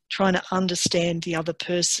 kindness, trying to understand the other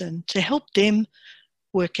person to help them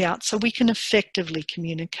work out so we can effectively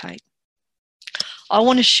communicate. I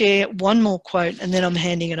want to share one more quote and then I'm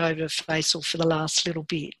handing it over to Faisal for the last little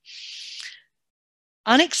bit.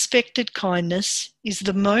 Unexpected kindness is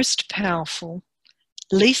the most powerful,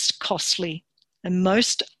 least costly, and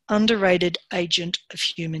most underrated agent of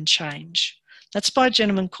human change. That's by a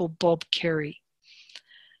gentleman called Bob Kerry.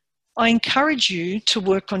 I encourage you to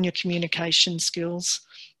work on your communication skills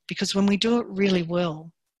because when we do it really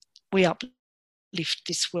well, we uplift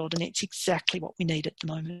this world, and it's exactly what we need at the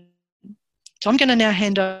moment. So I'm going to now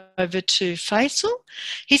hand over to Faisal.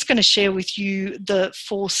 He's going to share with you the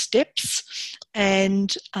 4 steps,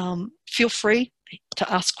 and feel free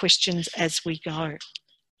to ask questions as we go.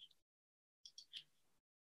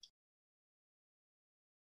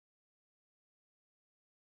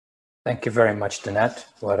 Thank you very much, Danette.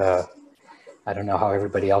 I don't know how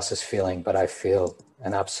everybody else is feeling, but I feel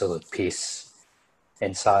an absolute peace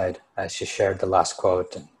inside as she shared the last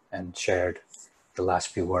quote and shared the last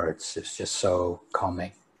few words. It's just so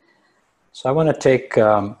calming. So I want to take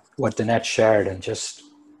what Danette shared and just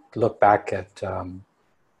look back at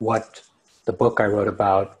what the book I wrote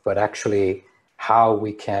about, but actually how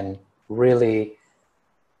we can really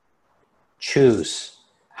choose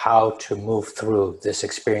how to move through this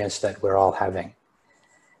experience that we're all having.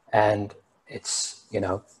 And it's,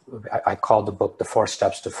 I call the book The 4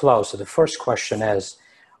 Steps to Flow. So the first question is,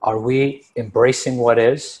 are we embracing what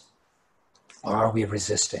is, or are we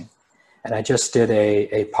resisting? And I just did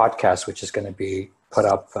a podcast, which is going to be put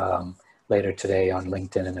up later today on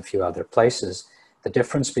LinkedIn and a few other places, the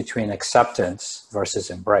difference between acceptance versus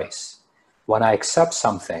embrace. When I accept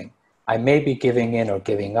something, I may be giving in or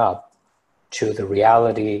giving up to the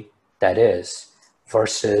reality that is,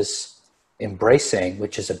 versus embracing,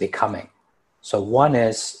 which is a becoming. So one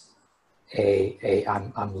is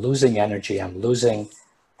I'm losing energy, I'm losing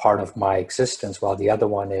part of my existence, while the other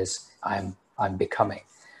one is I'm becoming.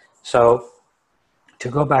 So to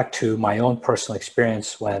go back to my own personal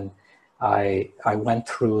experience when I went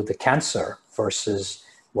through the cancer versus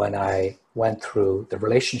when I went through the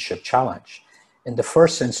relationship challenge. In the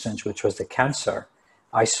first instance, which was the cancer,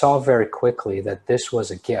 I saw very quickly that this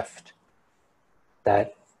was a gift,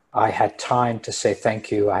 that I had time to say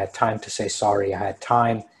thank you, I had time to say sorry, I had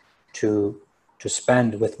time to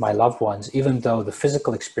spend with my loved ones, even though the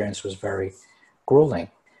physical experience was very grueling.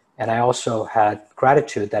 And I also had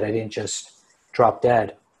gratitude that I didn't just drop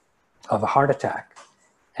dead of a heart attack.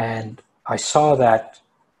 And I saw that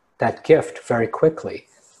gift very quickly.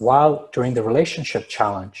 While during the relationship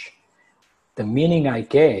challenge, the meaning I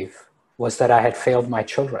gave was that I had failed my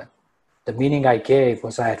children. The meaning I gave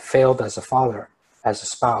was I had failed as a father, as a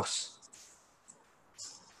spouse.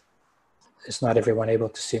 Is not everyone able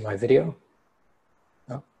to see my video?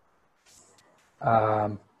 No?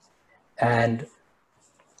 And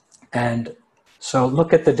so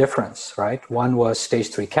look at the difference, right? One was stage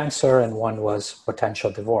 3 cancer and one was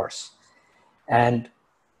potential divorce. And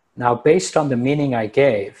now based on the meaning I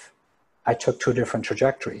gave, I took 2 different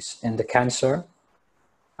trajectories. In the cancer,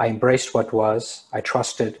 I embraced what was, I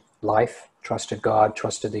trusted life, trusted God,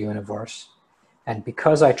 trusted the universe. And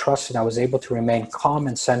because I trusted, I was able to remain calm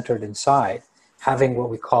and centered inside, having what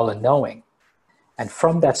we call a knowing. And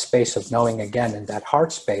from that space of knowing, again, in that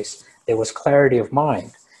heart space, there was clarity of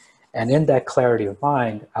mind. And in that clarity of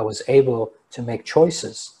mind, I was able to make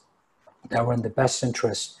choices that were in the best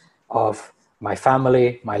interest of my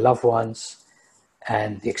family, my loved ones,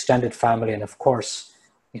 and the extended family, and of course,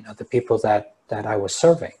 the people that I was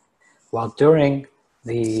serving. While during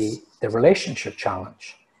the relationship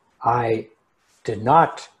challenge, I did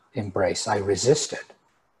not embrace, I resisted.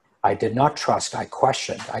 I did not trust, I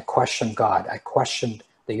questioned God, I questioned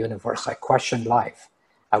the universe, I questioned life.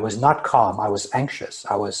 I was not calm, I was anxious,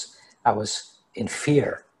 I was in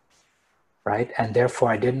fear, right? And therefore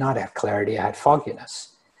I did not have clarity, I had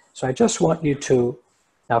fogginess. So I just want you to,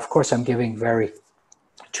 now of course I'm giving very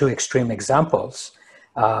 2 extreme examples,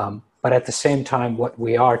 but at the same time, what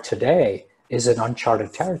we are today is in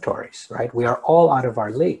uncharted territories, right? We are all out of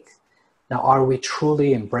our league. Now, are we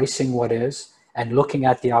truly embracing what is and looking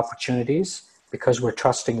at the opportunities because we're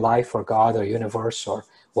trusting life or God or universe or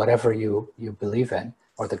whatever you believe in,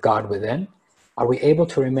 or the God within? Are we able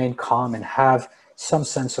to remain calm and have some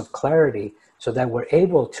sense of clarity so that we're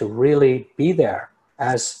able to really be there,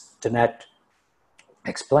 as Danette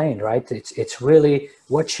explained, right? It's really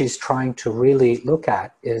what she's trying to really look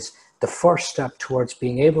at is the first step towards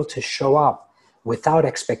being able to show up without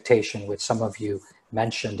expectation, which some of you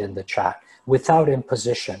mentioned in the chat, without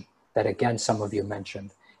imposition, that again some of you mentioned,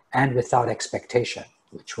 and without expectation,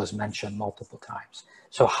 which was mentioned multiple times.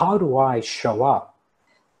 So how do I show up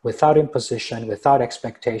without imposition, without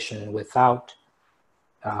expectation, without,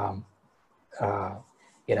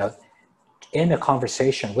 in a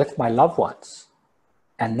conversation with my loved ones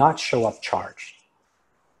and not show up charged?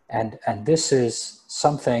 And this is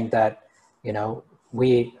something that,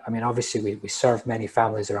 obviously we serve many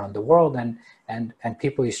families around the world, and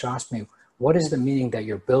people used to ask me, what is the meaning that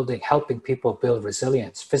you're building, helping people build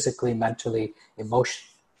resilience physically, mentally,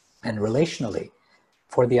 emotionally, and relationally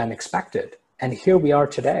for the unexpected? And here we are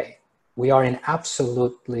today. We are in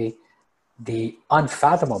absolutely the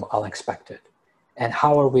unfathomable unexpected. And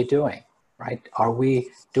how are we doing, right? Are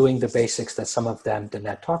we doing the basics that some of them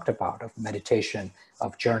Danette talked about, of meditation,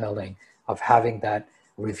 of journaling, of having that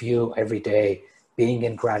review every day, being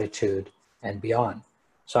in gratitude and beyond?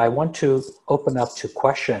 So I want to open up to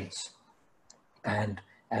questions and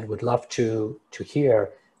and would love to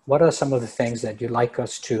hear what are some of the things that you'd like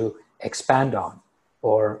us to expand on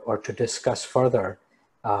or to discuss further,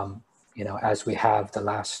 as we have the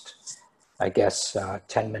last, I guess,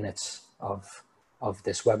 10 minutes of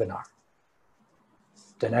this webinar.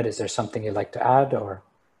 Danette, is there something you'd like to add, or?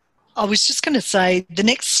 I was just going to say the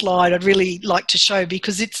next slide I'd really like to show,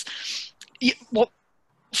 because it's what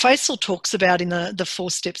Faisal talks about in the 4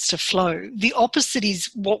 steps to flow. The opposite is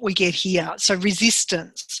what we get here. So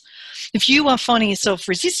resistance. If you are finding yourself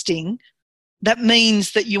resisting, that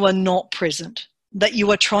means that you are not present, that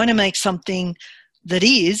you are trying to make something that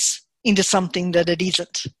is into something that it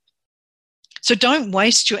isn't. So don't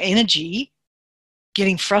waste your energy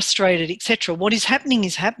getting frustrated, etc. What is happening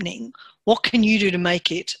is happening. What can you do to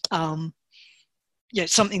make it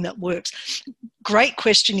something that works? Great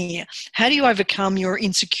question here. How do you overcome your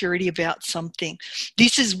insecurity about something?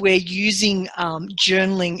 This is where using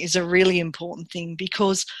journaling is a really important thing,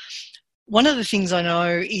 because one of the things I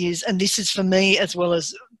know is, and this is for me as well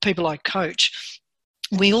as people I coach,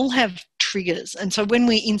 we all have triggers. And so when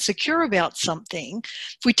we're insecure about something,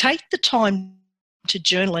 if we take the time to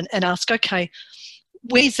journal and ask, okay,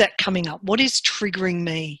 where's that coming up? What is triggering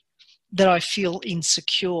me that I feel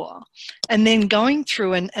insecure? And then going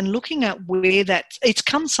through and looking at where it's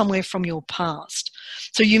come somewhere from your past.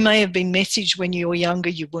 So you may have been messaged when you were younger,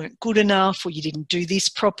 you weren't good enough, or you didn't do this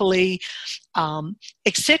properly,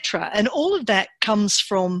 etc. And all of that comes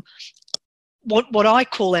from what I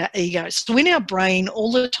call our ego. So in our brain,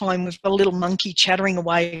 all the time, we've got a little monkey chattering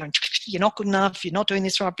away, going, you're not good enough, you're not doing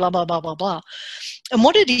this right, blah, blah, blah, blah, blah. And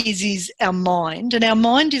what it is our mind, and our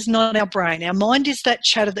mind is not our brain. Our mind is that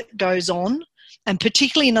chatter that goes on, and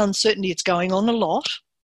particularly in uncertainty, it's going on a lot.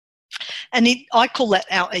 And I call that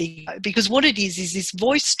our ego, because what it is this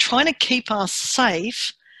voice trying to keep us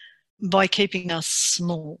safe by keeping us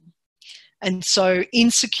small. And so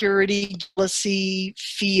insecurity, jealousy,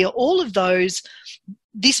 fear, all of those,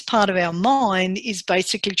 this part of our mind is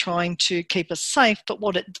basically trying to keep us safe. But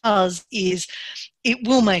what it does is it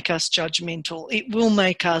will make us judgmental. It will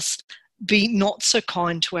make us be not so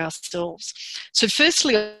kind to ourselves. So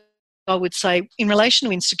firstly, I would say in relation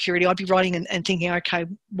to insecurity, I'd be writing and thinking, okay,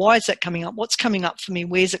 why is that coming up? What's coming up for me?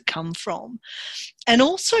 Where's it come from? And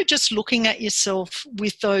also just looking at yourself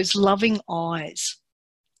with those loving eyes.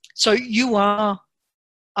 So you are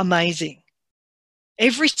amazing.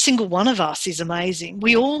 Every single one of us is amazing.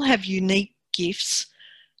 We all have unique gifts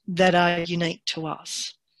that are unique to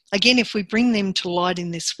us. Again, if we bring them to light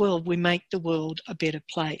in this world, we make the world a better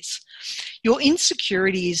place. Your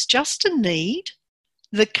insecurity is just a need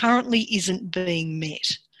that currently isn't being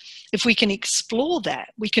met. If we can explore that,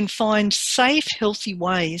 we can find safe, healthy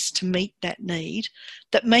ways to meet that need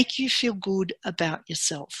that make you feel good about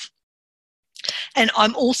yourself. And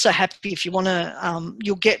I'm also happy if you want to,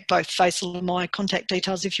 you'll get both Faisal and my contact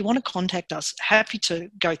details. If you want to contact us, happy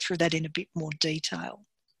to go through that in a bit more detail.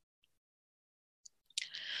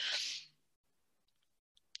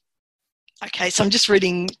 Okay, so I'm just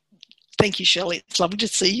reading. Thank you, Shirley. It's lovely to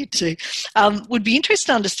see you too. Would be interested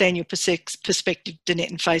to understand your perspective,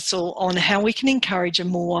 Danette and Faisal, on how we can encourage a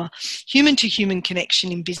more human-to-human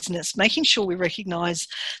connection in business, making sure we recognise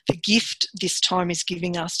the gift this time is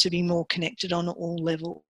giving us to be more connected on all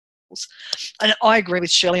levels. And I agree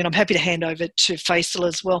with Shirley, and I'm happy to hand over to Faisal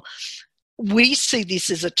as well. We see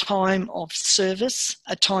this as a time of service,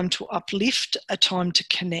 a time to uplift, a time to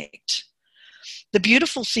connect. The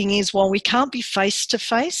beautiful thing is, while we can't be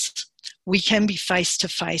face-to-face, we can be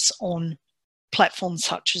face-to-face on platforms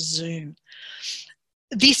such as Zoom.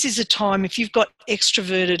 This is a time, if you've got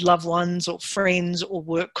extroverted loved ones or friends or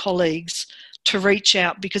work colleagues, to reach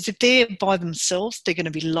out, because if they're by themselves, they're going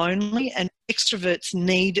to be lonely, and extroverts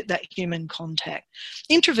need that human contact.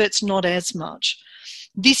 Introverts, not as much.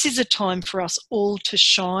 This is a time for us all to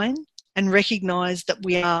shine and recognise that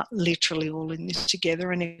we are literally all in this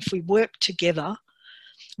together, and if we work together,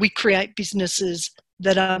 we create businesses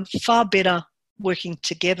that are far better working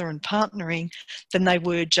together and partnering than they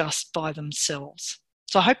were just by themselves.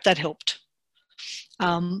 So I hope that helped.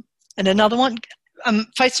 And another one,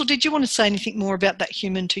 Faisal, did you want to say anything more about that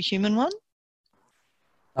human-to-human one?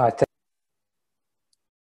 I think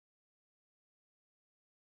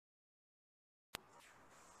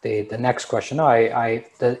the next question. We're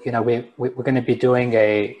going to be doing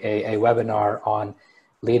a webinar on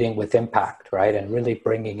leading with impact, right, and really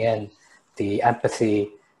bringing in the empathy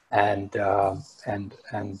and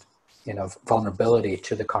vulnerability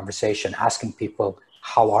to the conversation, asking people,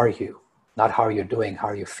 how are you? Not how are you doing, how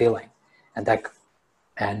are you feeling?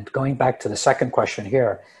 And going back to the second question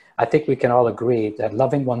here, I think we can all agree that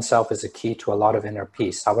loving oneself is a key to a lot of inner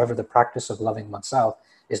peace. However, the practice of loving oneself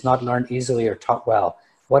is not learned easily or taught well.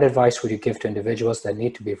 What advice would you give to individuals that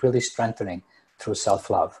need to be really strengthening through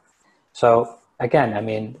self-love? So again, I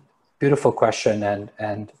mean, beautiful question.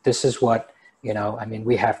 And this is what, you know, I mean,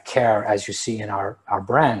 we have care, as you see in our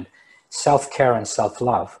brand, self-care and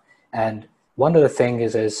self-love. And one of the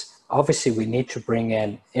things is obviously we need to bring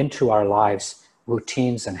into our lives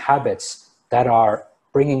routines and habits that are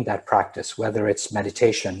bringing that practice, whether it's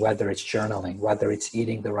meditation, whether it's journaling, whether it's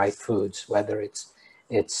eating the right foods, whether it's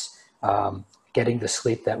getting the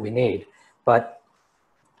sleep that we need. But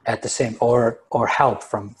at the same, or help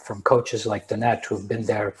from coaches like Danette, who've been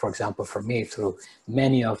there, for example, for me through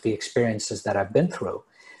many of the experiences that I've been through.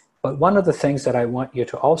 But one of the things that I want you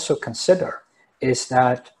to also consider is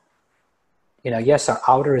that, you know, yes, our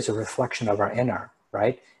outer is a reflection of our inner,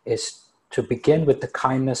 right? Is to begin with the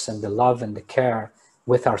kindness and the love and the care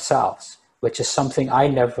with ourselves, which is something I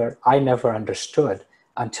never understood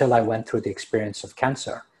until I went through the experience of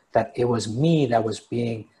cancer, that it was me that was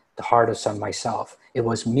being the hardest on myself. It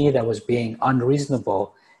was me that was being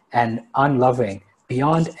unreasonable and unloving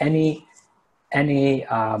beyond any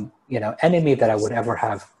you know, enemy that I would ever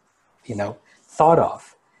have, you know, thought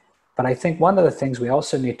of. But I think one of the things we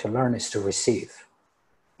also need to learn is to receive.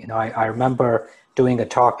 You know, I remember doing a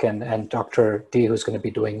talk, and Dr. D, who's going to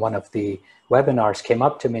be doing one of the webinars, came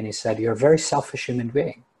up to me and he said, "You're a very selfish human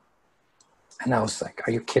being." And I was like,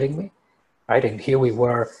 "Are you kidding me?" Right? And here we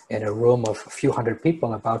were in a room of a few hundred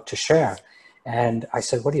people about to share. And I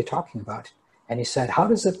said, "What are you talking about?" And he said, "How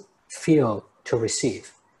does it feel to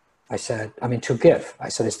receive?" I said, "I mean, to give." I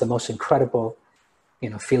said, "It's the most incredible, you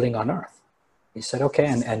know, feeling on earth." He said, "Okay,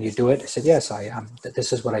 and you do it?" I said, "Yes, I am.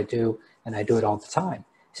 This is what I do, and I do it all the time."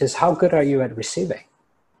 He says, "How good are you at receiving?"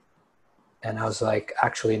 And I was like,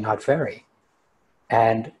 "Actually, not very."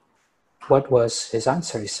 And what was his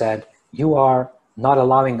answer? He said, "You are not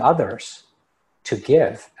allowing others to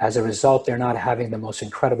give. As a result, they're not having the most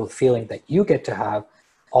incredible feeling that you get to have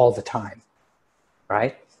all the time."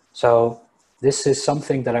 Right? So this is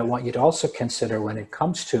something that I want you to also consider when it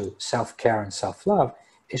comes to self-care and self-love,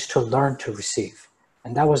 is to learn to receive.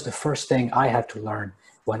 And that was the first thing I had to learn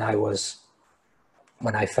when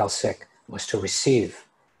I fell sick, was to receive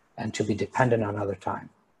and to be dependent on other time.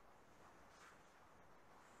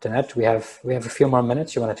 Danette, we have a few more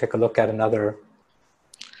minutes. You want to take a look at another?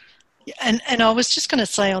 And I was just going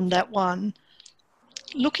to say on that one,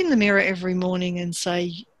 look in the mirror every morning and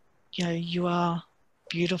say, you know, you are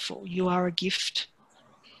beautiful. You are a gift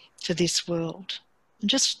to this world. And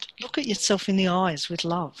just look at yourself in the eyes with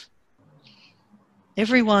love.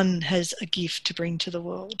 Everyone has a gift to bring to the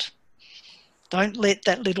world. Don't let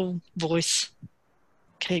that little voice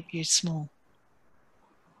keep you small.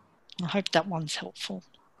 I hope that one's helpful.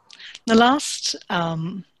 The last,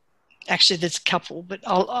 actually there's a couple, but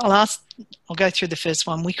I'll go through the first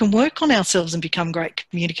one. We can work on ourselves and become great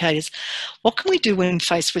communicators. What can we do when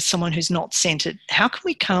faced with someone who's not centered? How can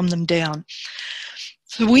we calm them down?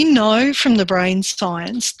 So we know from the brain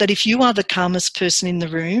science that if you are the calmest person in the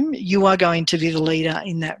room, you are going to be the leader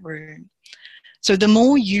in that room. So the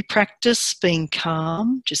more you practice being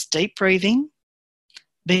calm, just deep breathing,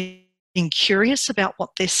 being curious about what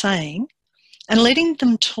they're saying, and letting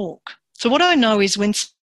them talk. So what I know is when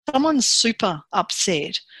someone's super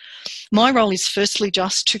upset, my role is firstly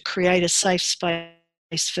just to create a safe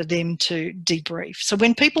space for them to debrief. So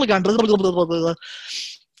when people are going blah, blah, blah, blah, blah,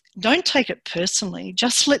 don't take it personally.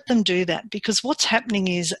 Just let them do that, because what's happening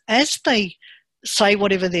is as they say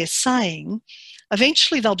whatever they're saying,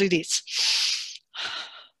 eventually they'll do this.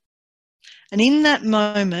 And in that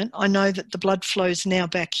moment, I know that the blood flows now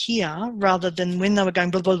back here rather than when they were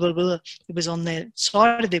going blah, blah, blah, blah. It was on the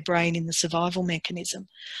side of their brain in the survival mechanism.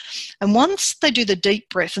 And once they do the deep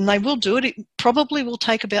breath, and they will do it, it probably will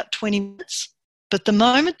take about 20 minutes. But the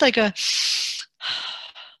moment they go,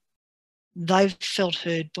 they've felt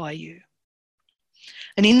heard by you.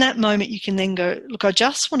 And in that moment, you can then go, look, I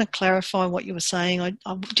just want to clarify what you were saying.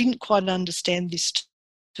 I didn't quite understand this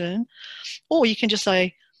term. Or you can just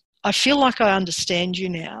say, I feel like I understand you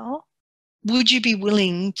now. Would you be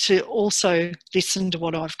willing to also listen to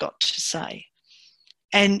what I've got to say?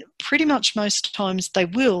 And pretty much most times they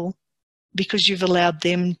will, because you've allowed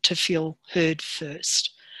them to feel heard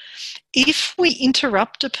first. If we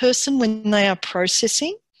interrupt a person when they are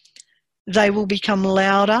processing, they will become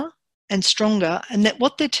louder and stronger, and that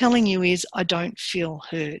what they're telling you is, I don't feel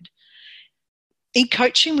heard. In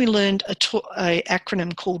coaching, we learned an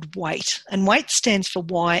acronym called WAIT, and WAIT stands for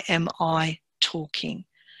Why Am I Talking?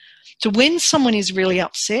 So when someone is really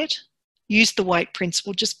upset, use the WAIT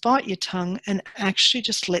principle, just bite your tongue and actually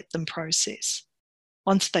just let them process.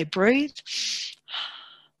 Once they breathe,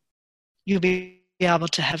 you'll be able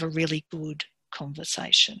to have a really good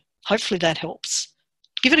conversation. Hopefully that helps.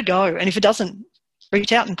 Give it a go. And if it doesn't,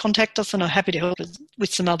 reach out and contact us, and I'm happy to help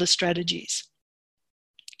with some other strategies.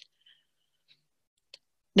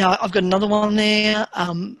 Now, I've got another one there.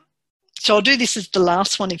 So I'll do this as the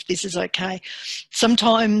last one if this is okay.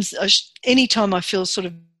 Sometimes, anytime I feel sort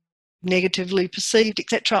of negatively perceived,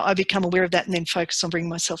 etc., I become aware of that and then focus on bringing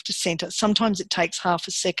myself to centre. Sometimes it takes half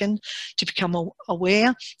a second to become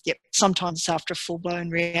aware. Yep, sometimes it's after a full-blown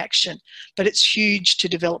reaction. But it's huge to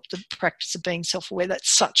develop the practice of being self-aware. That's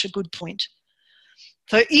such a good point.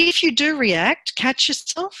 So if you do react, catch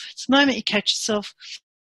yourself. It's the moment you catch yourself,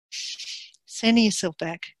 sending yourself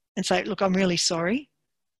back and say, look, I'm really sorry.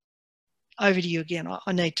 Over to you again.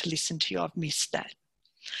 I need to listen to you. I've missed that.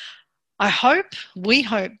 We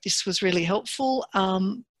hope this was really helpful.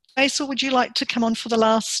 Faisal, would you like to come on for the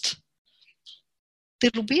last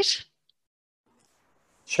little bit?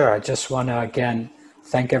 Sure. I just want to, again,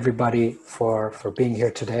 thank everybody for being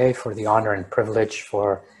here today, for the honor and privilege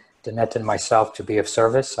for Danette and myself to be of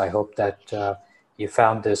service. I hope that you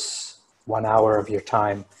found this 1 hour of your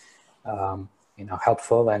time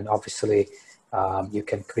helpful, and obviously you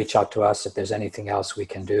can reach out to us if there's anything else we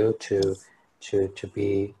can do to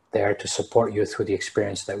be there to support you through the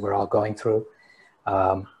experience that we're all going through.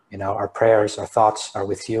 Our prayers, our thoughts are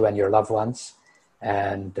with you and your loved ones,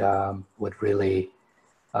 and would really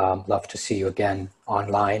love to see you again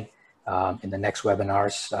online in the next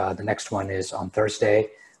webinars. The next one is on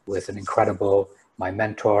Thursday with an incredible, my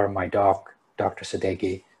mentor, my doc, Dr.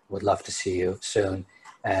 Sadeghi. Would love to see you soon.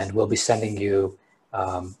 And we'll be sending you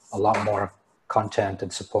a lot more content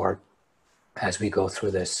and support as we go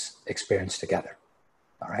through this experience together.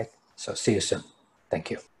 All right, so see you soon.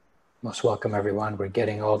 Thank you. Most welcome, everyone. We're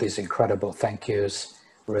getting all these incredible thank yous.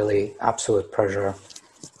 Really absolute pleasure,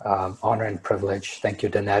 honor and privilege. Thank you,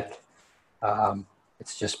 Danette.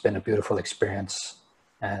 It's just been a beautiful experience.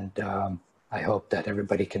 And I hope that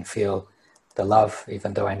everybody can feel the love,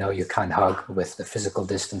 even though I know you can't hug with the physical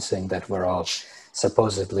distancing that we're all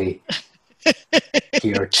supposedly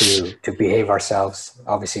here to behave ourselves.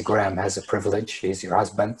 Obviously, Graham has a privilege. He's your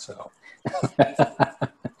husband, so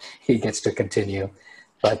he gets to continue.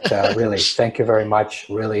 But really, thank you very much.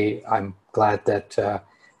 Really, I'm glad that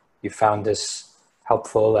you found this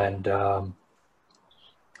helpful and of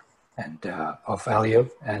value.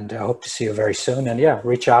 And I hope to see you very soon. And yeah,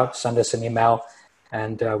 reach out, send us an email,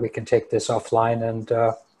 and we can take this offline and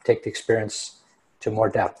take the experience to more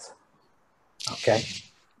depth. Okay.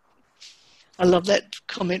 I love that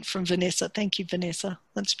comment from Vanessa. Thank you, Vanessa.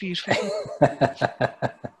 That's beautiful.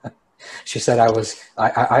 She said I was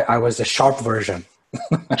a sharp version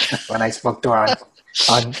when I spoke to her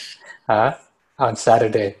on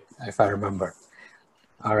Saturday, if I remember.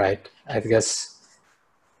 All right. I guess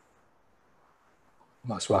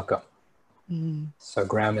most welcome. So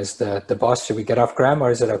Graham is the boss. Should we get off, Graham,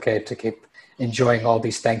 or is it okay to keep enjoying all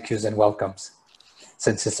these thank yous and welcomes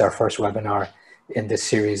since it's our first webinar in this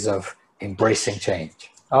series of embracing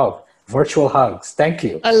change? Oh, virtual hugs. Thank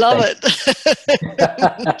you. I love it.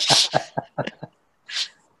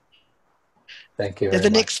 Thank you. They're the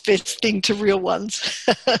next best thing to real ones.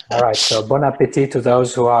 All right. So bon appetit to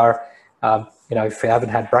those who are, if you haven't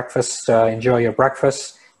had breakfast, enjoy your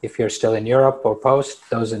breakfast. If you're still in Europe or post,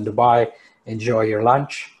 those in Dubai, enjoy your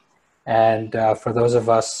lunch. And for those of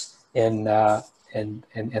us in the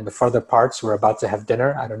further parts, we're about to have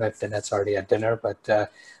dinner. I don't know if Danette's already had dinner, but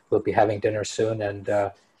we'll be having dinner soon. And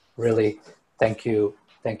really, thank you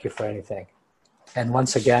for anything. And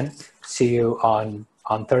once again, see you on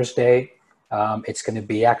Thursday. It's going to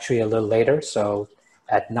be actually a little later. So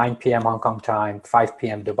at 9 p.m. Hong Kong time, 5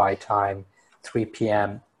 p.m. Dubai time, 3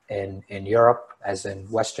 p.m. in Europe, as in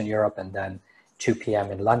Western Europe, and then 2 p.m.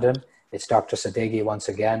 in London. It's Dr. Sadeghi once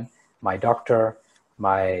again, my doctor,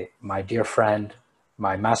 my dear friend,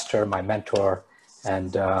 my master, my mentor,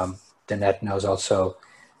 and Danette knows also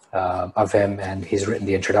of him, and he's written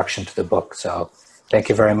the introduction to the book. So thank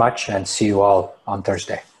you very much, and see you all on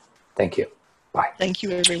Thursday. Thank you. Bye. Thank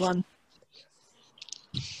you, everyone.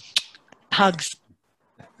 Hugs.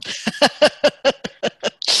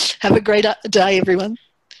 Have a great day, everyone.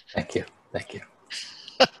 Thank you. Thank you.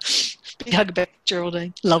 Big hug back,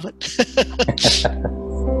 Geraldine. Love it.